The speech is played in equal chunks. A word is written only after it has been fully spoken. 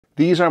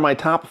These are my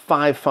top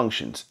 5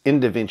 functions in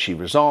DaVinci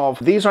Resolve.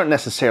 These aren't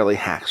necessarily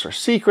hacks or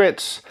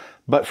secrets,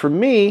 but for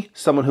me,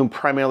 someone who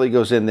primarily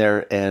goes in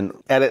there and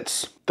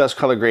edits, does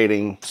color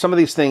grading, some of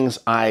these things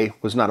I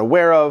was not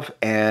aware of,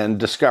 and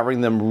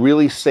discovering them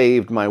really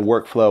saved my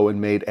workflow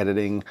and made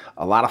editing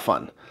a lot of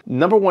fun.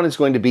 Number 1 is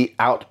going to be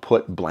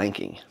output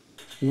blanking.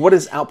 What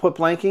is output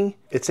blanking?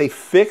 It's a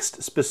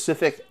fixed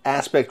specific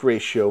aspect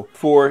ratio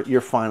for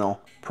your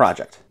final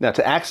project. Now,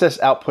 to access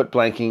output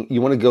blanking,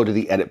 you want to go to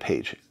the edit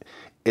page.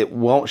 It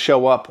won't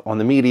show up on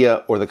the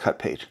media or the cut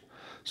page.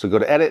 So go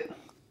to edit,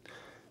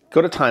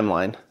 go to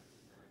timeline,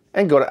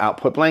 and go to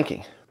output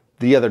blanking.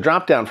 The other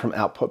drop-down from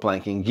output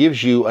blanking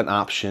gives you an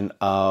option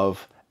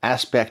of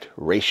aspect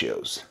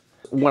ratios.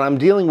 When I'm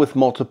dealing with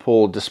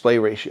multiple display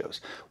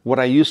ratios, what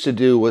I used to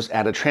do was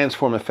add a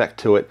transform effect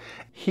to it.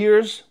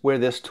 Here's where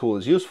this tool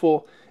is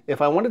useful. If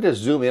I wanted to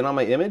zoom in on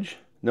my image,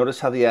 notice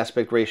how the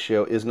aspect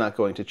ratio is not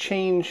going to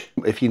change.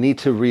 If you need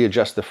to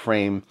readjust the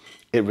frame,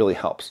 it really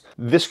helps.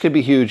 This could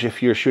be huge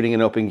if you're shooting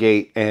an open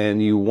gate and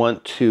you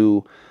want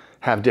to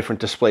have different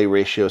display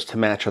ratios to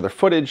match other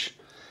footage.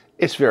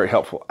 It's very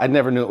helpful. I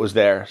never knew it was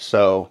there,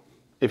 so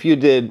if you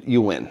did, you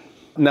win.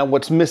 Now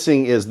what's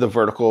missing is the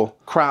vertical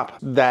crop.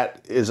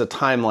 That is a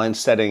timeline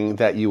setting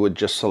that you would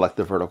just select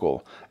the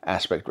vertical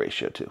aspect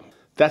ratio to.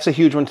 That's a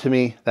huge one to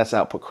me. That's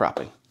output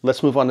cropping.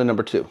 Let's move on to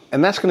number 2,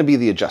 and that's going to be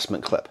the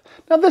adjustment clip.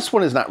 Now this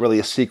one is not really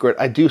a secret.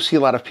 I do see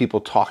a lot of people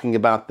talking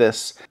about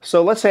this.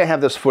 So let's say I have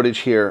this footage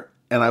here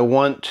and I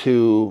want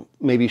to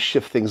maybe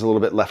shift things a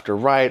little bit left or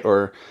right,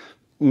 or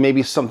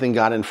maybe something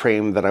got in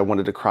frame that I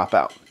wanted to crop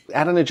out.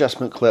 Add an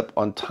adjustment clip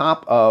on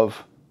top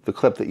of the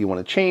clip that you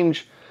want to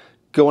change,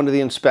 go into the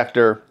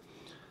inspector,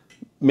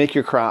 make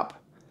your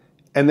crop,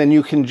 and then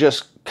you can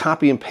just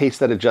copy and paste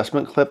that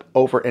adjustment clip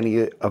over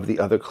any of the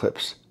other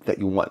clips that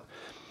you want.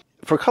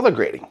 For color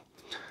grading,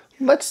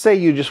 let's say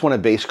you just want a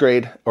base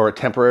grade or a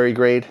temporary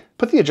grade,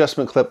 put the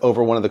adjustment clip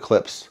over one of the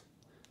clips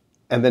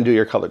and then do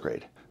your color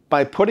grade.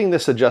 By putting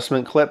this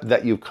adjustment clip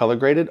that you've color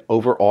graded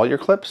over all your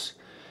clips,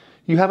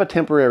 you have a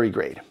temporary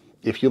grade.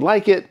 If you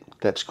like it,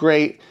 that's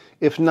great.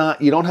 If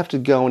not, you don't have to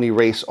go and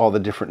erase all the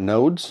different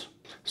nodes.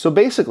 So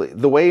basically,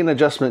 the way an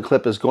adjustment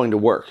clip is going to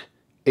work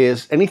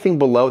is anything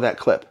below that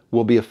clip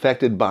will be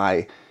affected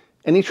by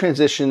any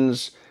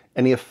transitions,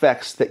 any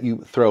effects that you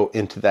throw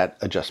into that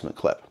adjustment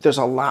clip. There's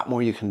a lot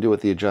more you can do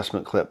with the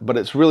adjustment clip, but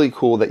it's really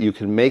cool that you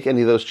can make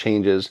any of those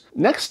changes.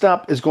 Next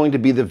up is going to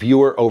be the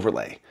viewer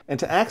overlay. And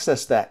to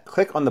access that,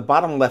 click on the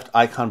bottom left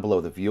icon below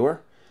the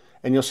viewer,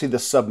 and you'll see the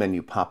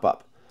submenu pop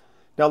up.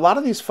 Now, a lot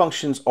of these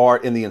functions are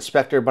in the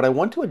inspector, but I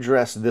want to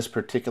address this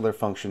particular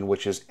function,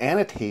 which is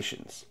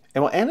annotations.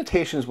 And what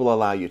annotations will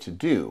allow you to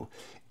do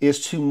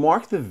is to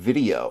mark the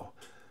video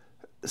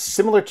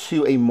similar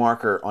to a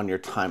marker on your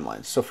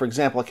timeline. So for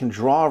example, I can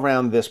draw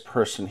around this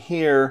person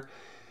here,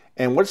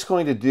 and what it's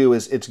going to do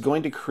is it's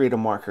going to create a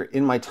marker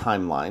in my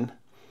timeline,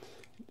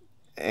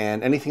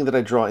 and anything that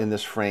I draw in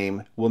this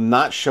frame will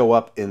not show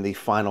up in the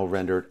final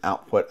rendered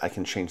output. I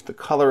can change the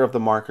color of the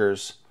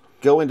markers,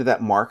 go into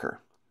that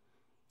marker,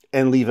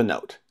 and leave a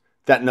note.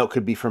 That note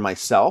could be for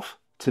myself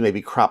to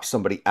maybe crop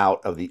somebody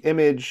out of the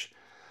image.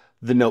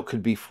 The note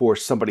could be for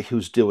somebody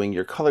who's doing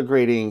your color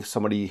grading,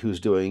 somebody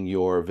who's doing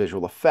your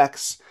visual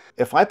effects.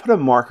 If I put a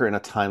marker in a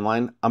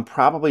timeline, I'm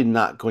probably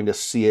not going to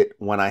see it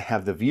when I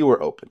have the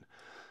viewer open.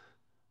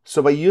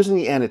 So by using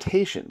the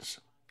annotations,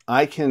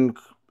 I can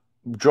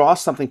draw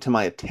something to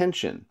my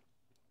attention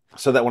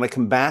so that when I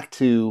come back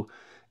to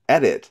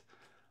edit,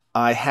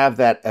 I have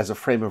that as a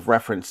frame of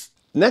reference.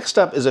 Next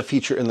up is a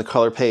feature in the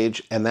color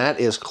page, and that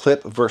is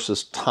clip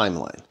versus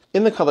timeline.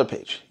 In the color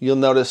page, you'll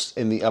notice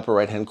in the upper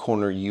right-hand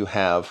corner you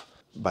have,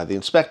 by the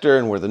inspector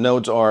and where the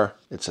nodes are,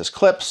 it says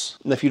clips.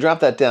 And if you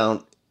drop that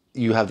down,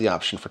 you have the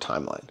option for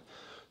timeline.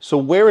 So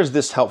where is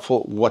this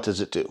helpful? What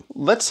does it do?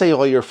 Let's say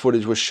all your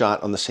footage was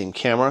shot on the same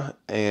camera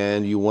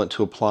and you want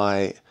to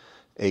apply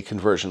a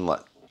conversion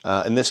LUT.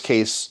 In this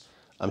case,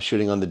 I'm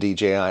shooting on the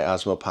DJI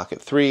Osmo Pocket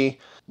 3.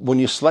 When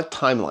you select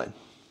timeline,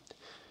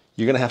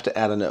 you're going to have to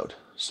add a node.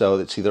 So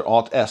it's either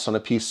Alt-S on a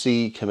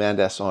PC,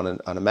 Command-S on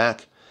a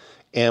Mac.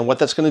 And what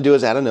that's going to do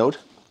is add a node.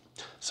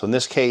 So in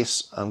this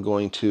case, I'm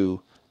going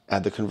to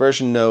add the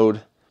conversion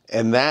node,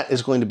 and that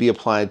is going to be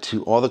applied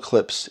to all the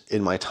clips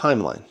in my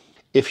timeline.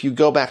 If you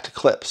go back to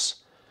clips,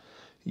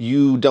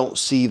 you don't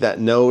see that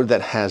node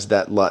that has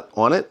that LUT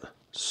on it,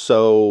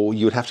 so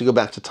you would have to go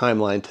back to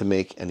timeline to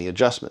make any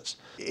adjustments.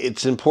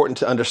 It's important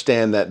to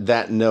understand that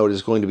that node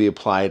is going to be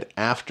applied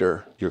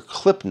after your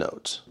clip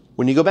nodes.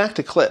 When you go back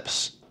to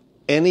clips,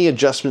 any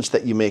adjustments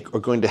that you make are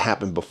going to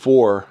happen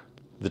before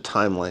the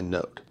timeline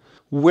node.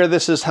 Where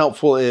this is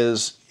helpful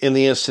is in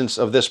the instance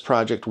of this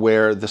project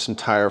where this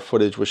entire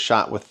footage was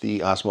shot with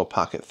the Osmo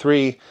Pocket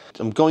 3.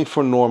 I'm going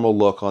for a normal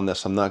look on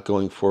this. I'm not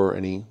going for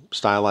any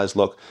stylized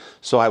look.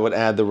 So I would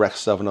add the Rec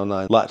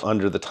 709 LUT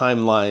under the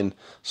timeline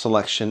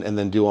selection and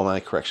then do all my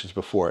corrections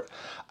before it.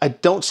 I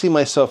don't see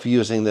myself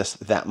using this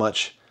that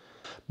much,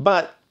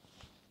 but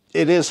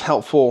it is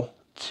helpful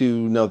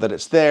to know that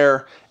it's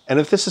there. And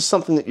if this is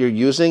something that you're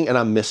using and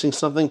I'm missing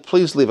something,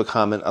 please leave a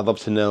comment. I'd love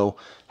to know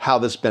how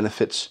this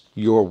benefits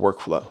your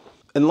workflow.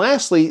 And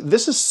lastly,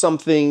 this is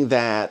something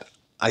that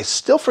I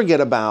still forget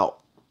about,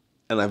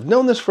 and I've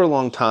known this for a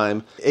long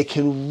time. It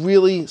can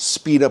really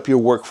speed up your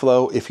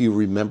workflow if you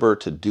remember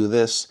to do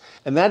this,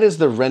 and that is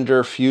the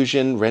render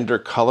fusion, render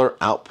color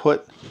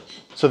output.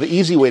 So the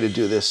easy way to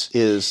do this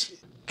is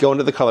go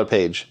into the color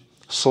page,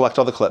 select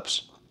all the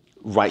clips,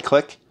 right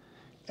click,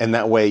 and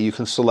that way you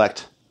can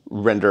select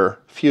render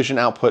fusion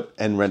output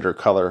and render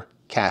color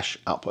cache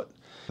output.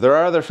 There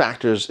are other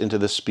factors into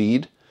the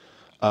speed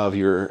of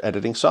your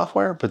editing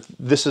software, but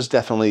this is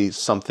definitely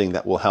something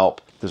that will help.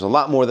 There's a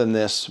lot more than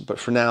this, but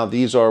for now,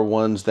 these are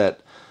ones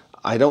that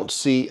I don't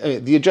see.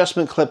 The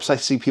adjustment clips I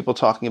see people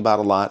talking about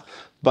a lot,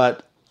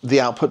 but the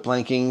output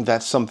blanking,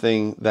 that's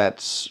something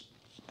that's,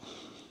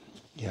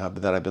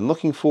 that I've been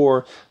looking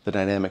for. The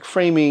dynamic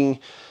framing,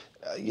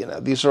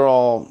 these are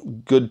all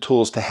good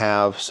tools to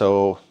have.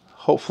 So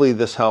hopefully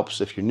this helps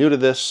if you're new to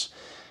this,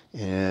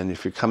 and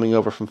if you're coming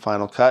over from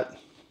Final Cut,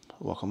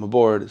 welcome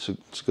aboard. It's a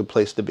good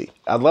place to be.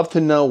 I'd love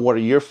to know, what are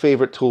your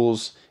favorite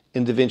tools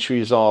in DaVinci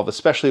Resolve,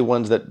 especially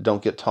ones that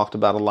don't get talked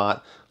about a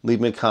lot. Leave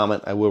me a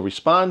comment. I will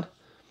respond.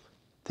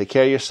 Take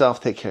care of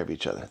yourself. Take care of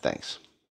each other. Thanks.